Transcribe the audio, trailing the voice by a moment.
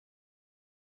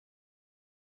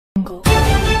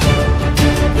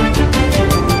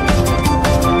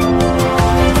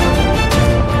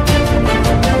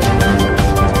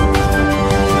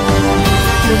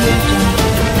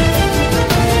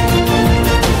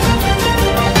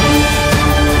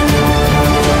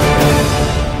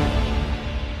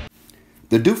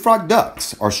The Dufrocq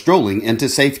Ducks are strolling into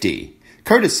safety,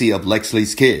 courtesy of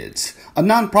Lexley's Kids, a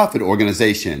nonprofit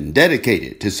organization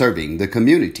dedicated to serving the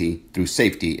community through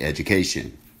safety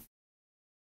education.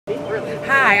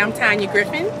 Hi, I'm Tanya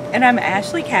Griffin. And I'm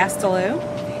Ashley Castello.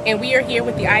 And we are here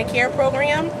with the Eye Care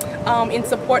program in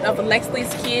support of the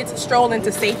Lexley's Kids Stroll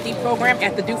into Safety program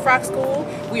at the Dufrocq School.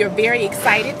 We are very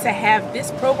excited to have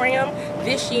this program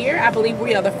this year. I believe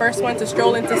we are the first one to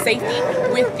stroll into safety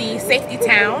with the Safety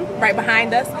Town right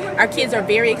behind us. Our kids are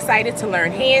very excited to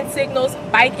learn hand signals,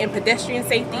 bike and pedestrian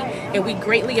safety, and we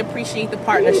greatly appreciate the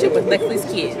partnership with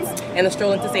Lexley's Kids and the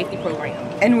Stroll into Safety program.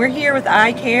 And we're here with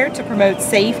Eye Care to promote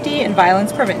safety and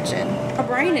violence prevention. Our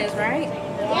brain is, right?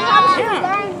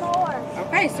 Yeah.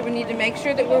 Okay, so we need to make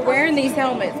sure that we're wearing these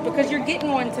helmets because you're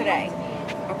getting one today.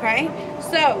 Okay?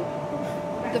 So,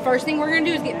 the first thing we're going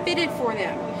to do is get fitted for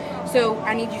them. So,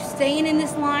 I need you staying in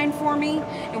this line for me,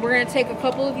 and we're going to take a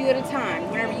couple of you at a time.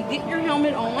 Whenever you get your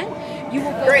helmet on, you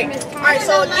will go Great. to Miss Tyler. All right,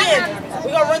 so again,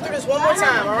 we're going to run through this one more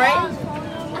time, all right?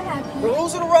 The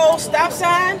rules of the road, stop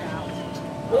sign.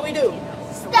 What do we do?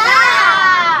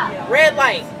 Stop! Red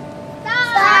light.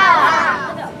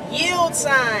 Stop! Yield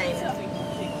sign.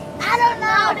 I don't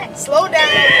know. Slow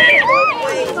down.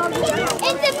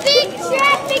 It's a big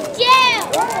traffic jam.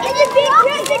 It's a big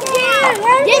traffic jam.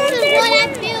 This is what I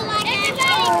feel like.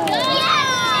 Everybody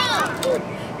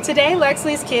go! Today,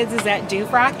 Lexley's Kids is at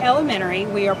Dufrocq Elementary.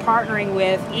 We are partnering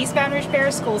with East Baton Rouge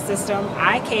Parish School System,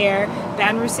 Eye Care,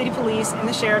 Baton Rouge City Police, and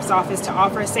the Sheriff's Office to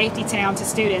offer a Safety Town to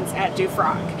students at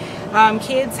Dufrocq.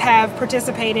 Kids have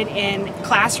participated in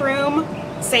classroom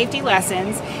safety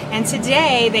lessons, and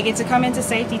today they get to come into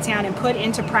Safety Town and put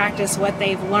into practice what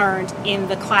they've learned in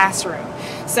the classroom.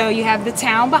 So you have the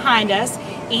town behind us.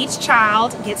 Each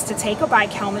child gets to take a bike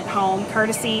helmet home,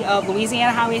 courtesy of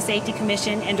Louisiana Highway Safety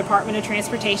Commission and Department of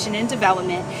Transportation and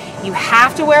Development. You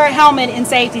have to wear a helmet in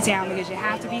Safety Town because you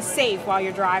have to be safe while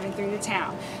you're driving through the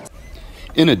town.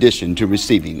 In addition to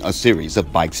receiving a series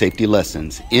of bike safety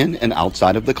lessons in and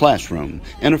outside of the classroom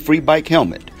and a free bike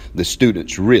helmet, the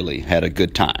students really had a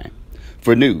good time.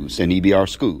 For news and EBR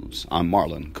Schools, I'm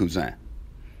Marlon Cousin.